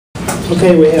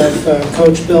Okay, we have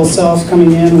Coach Bill Self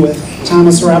coming in with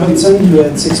Thomas Robinson, who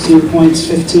had 16 points,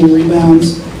 15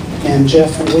 rebounds, and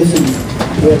Jeff Withen,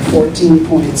 who had 14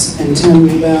 points and 10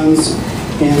 rebounds,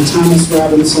 and Thomas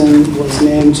Robinson was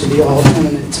named to the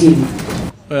all-tournament team.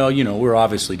 Well, you know, we're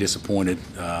obviously disappointed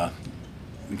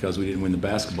because we didn't win the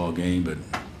basketball game, but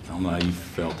I don't know how you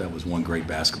felt. That was one great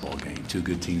basketball game, two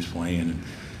good teams playing, and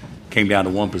came down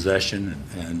to one possession,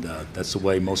 and that's the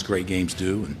way most great games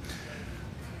do. And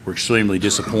we're extremely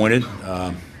disappointed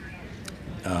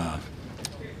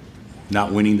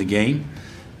not winning the game.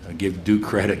 Give Duke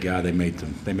credit, guy. They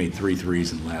made 3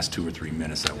 threes in the last 2 or 3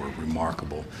 minutes that were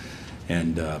remarkable.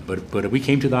 And but we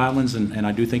came to the Islands, and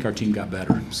I do think our team got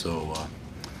better. So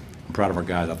I'm proud of our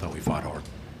guys. I thought we fought hard.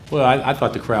 Well, I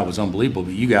thought the crowd was unbelievable.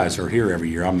 But you guys are here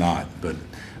every year. I'm not, but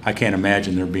I can't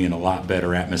imagine there being a lot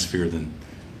better atmosphere than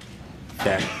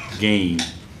that game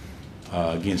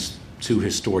against two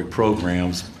historic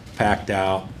programs, packed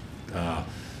out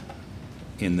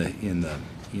in the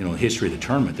history of the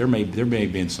tournament. There may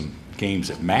have been some games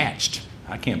that matched.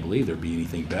 I can't believe there'd be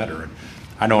anything better. And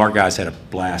I know our guys had a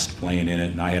blast playing in it,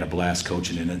 and I had a blast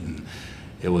coaching in it, and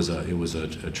it was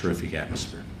a terrific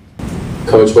atmosphere.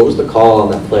 Coach, what was the call on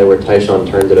that play where Tyshawn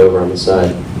turned it over on the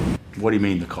side? What do you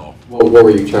mean the call? What were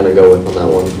you trying to go with on that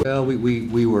one? Well,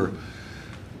 we were,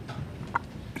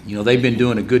 you know, they've been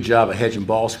doing a good job of hedging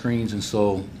ball screens, and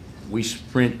so we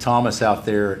sprint Thomas out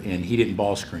there, and he didn't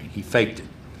ball screen. He faked it.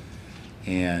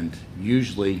 And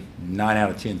usually 9 out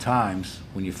of 10 times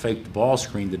when you fake the ball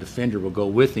screen, the defender will go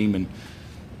with him, and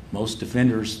most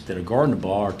defenders that are guarding the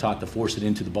ball are taught to force it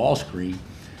into the ball screen.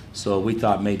 So we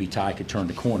thought maybe Ty could turn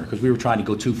the corner because we were trying to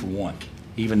go 2 for 1.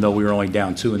 Even though we were only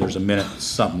down 2 and there's a minute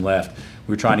something left,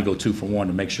 we were trying to go 2 for 1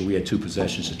 to make sure we had 2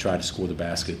 possessions to try to score the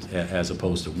basket as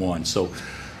opposed to 1.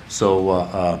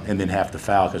 And then have to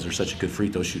foul because they're such a good free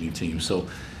throw shooting team. So,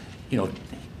 you know,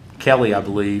 Kelly, I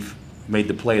believe, made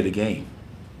the play of the game,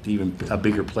 even a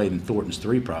bigger play than Thornton's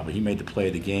 3 probably. He made the play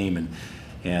of the game,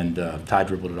 and Ty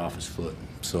dribbled it off his foot.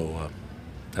 So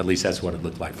at least that's what it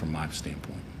looked like from my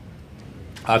standpoint.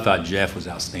 I thought Jeff was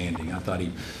outstanding. I thought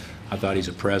he's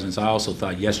a presence. I also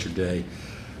thought yesterday,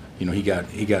 you know, he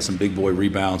got some big boy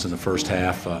rebounds in the first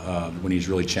half when he's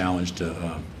really challenged.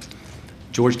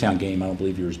 Georgetown game, I don't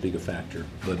believe he was as big a factor,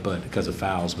 but because of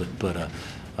fouls. But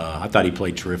I thought he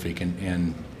played terrific,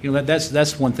 and you know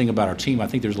that's one thing about our team. I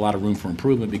think there's a lot of room for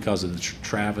improvement because of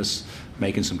Travis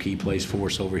making some key plays for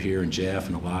us over here, and Jeff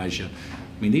and Elijah.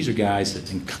 I mean, these are guys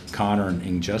that, and Connor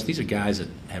and Just, these are guys that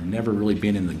have never really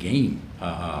been in the game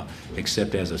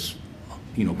except as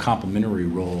a complimentary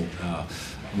role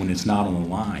when it's not on the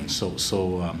line.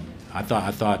 So I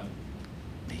thought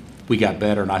we got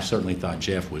better, and I certainly thought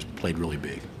Jeff played really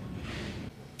big.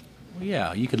 Well,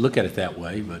 yeah, you could look at it that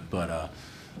way, but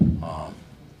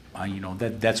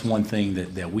that's one thing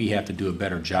that we have to do a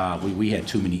better job. We had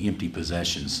too many empty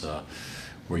possessions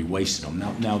where he wasted them.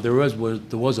 Now there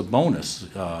was a bonus,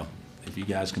 if you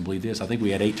guys can believe this. I think we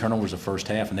had 8 turnovers the first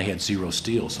half, and they had 0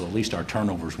 steals. So at least our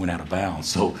turnovers went out of bounds,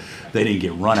 so they didn't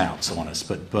get runouts on us.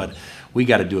 But we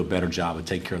got to do a better job of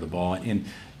taking care of the ball. And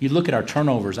you look at our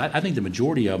turnovers. I think the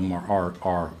majority of them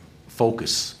are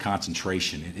focus,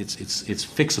 concentration. It's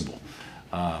fixable.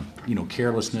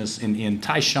 Carelessness. And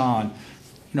Tyshawn,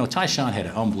 Tyshawn had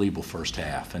an unbelievable first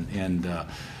half, and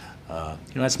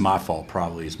that's my fault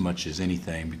probably as much as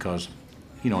anything because,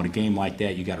 in a game like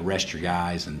that you got to rest your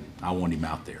guys, and I want him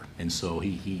out there, and so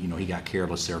he got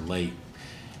careless there late.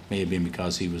 May have been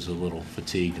because he was a little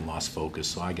fatigued and lost focus,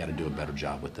 so I got to do a better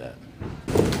job with that.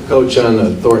 Coach,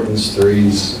 on Thornton's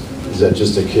threes, is that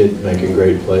just a kid making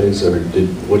great plays, or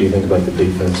what do you think about the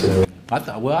defense and everything? I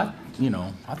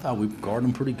thought we guarded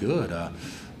him pretty good.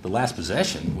 The last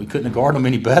possession, we couldn't have guarded him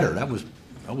any better. That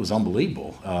was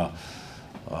unbelievable.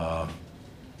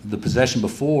 The possession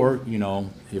before,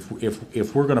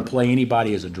 if we're going to play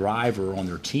anybody as a driver on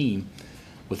their team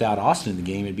without Austin in the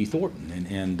game, it'd be Thornton.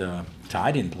 And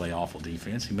Ty didn't play awful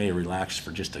defense. He may have relaxed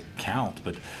for just a count,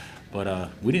 but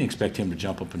we didn't expect him to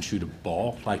jump up and shoot a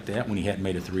ball like that when he hadn't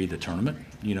made a 3 the tournament.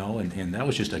 And that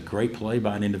was just a great play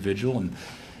by an individual.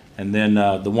 And then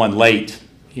the one late,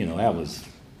 that was.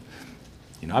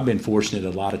 I've been fortunate a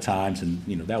lot of times, and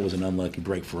that was an unlucky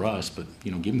break for us. But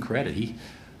give him credit.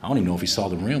 I don't even know if he saw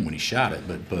the rim when he shot it,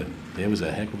 but it was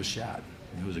a heck of a shot.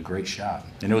 It was a great shot,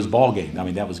 and it was ball game. I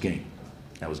mean, that was game.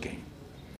 That was game.